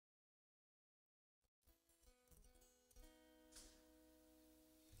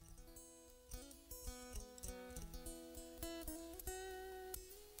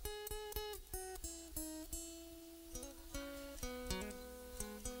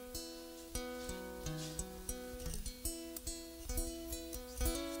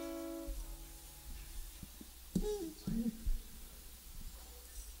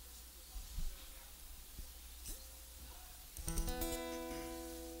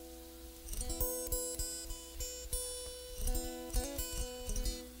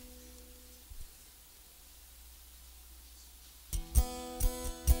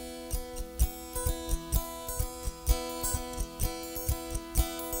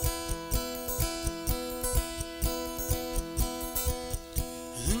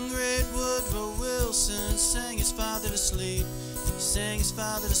Wilson sang his father to sleep. He sang his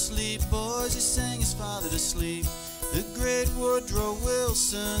father to sleep, boys, he sang his father to sleep. The great Woodrow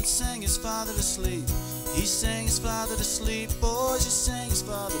Wilson sang his father to sleep. He sang his father to sleep, boys, he sang his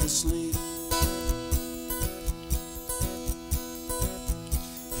father to sleep.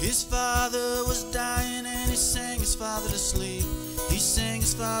 His father was dying and he sang his father to sleep. He sang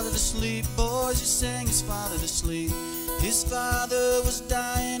his father to sleep, boys, he sang his father to sleep. His father was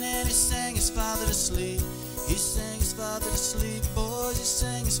dying and he sang his father to sleep. He sang his father to sleep, boys, he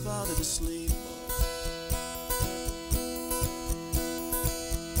sang his father to sleep.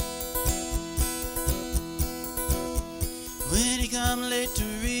 When he come late to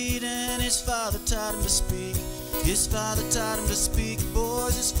read and his father taught him to speak. His father taught him to speak,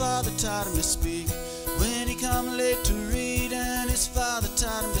 boys, his father taught him to speak. When he come late to read and his father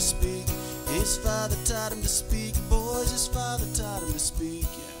taught him to speak. His father taught him to speak, boys, his father taught him to speak,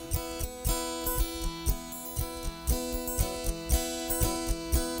 yeah.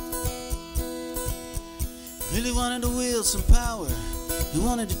 Really wanted to wield some power. He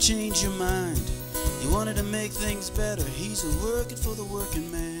wanted to change your mind. He wanted to make things better. He's working for the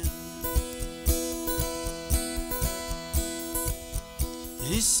working man.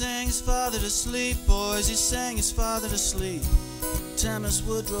 He sang his father to sleep, boys, he sang his father to sleep. Thomas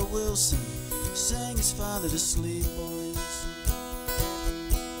Woodrow Wilson sang his father to sleep, boys.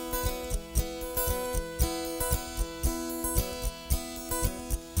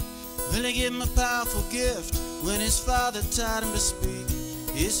 Well, he gave him a powerful gift when his father taught him to speak.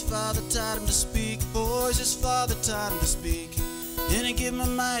 His father taught him to speak, boys, his father taught him to speak. And he gave him a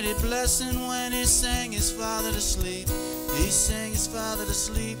mighty blessing when he sang his father to sleep. He sang his father to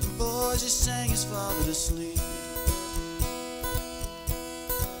sleep, boys, he sang his father to sleep.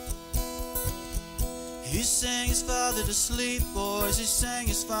 He sang his father to sleep, boys, he sang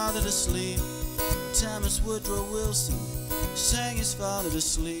his father to sleep. Thomas Woodrow Wilson sang his father to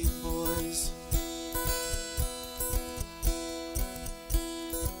sleep, boys.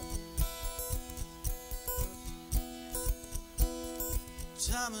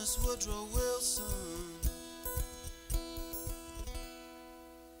 Thomas Woodrow Wilson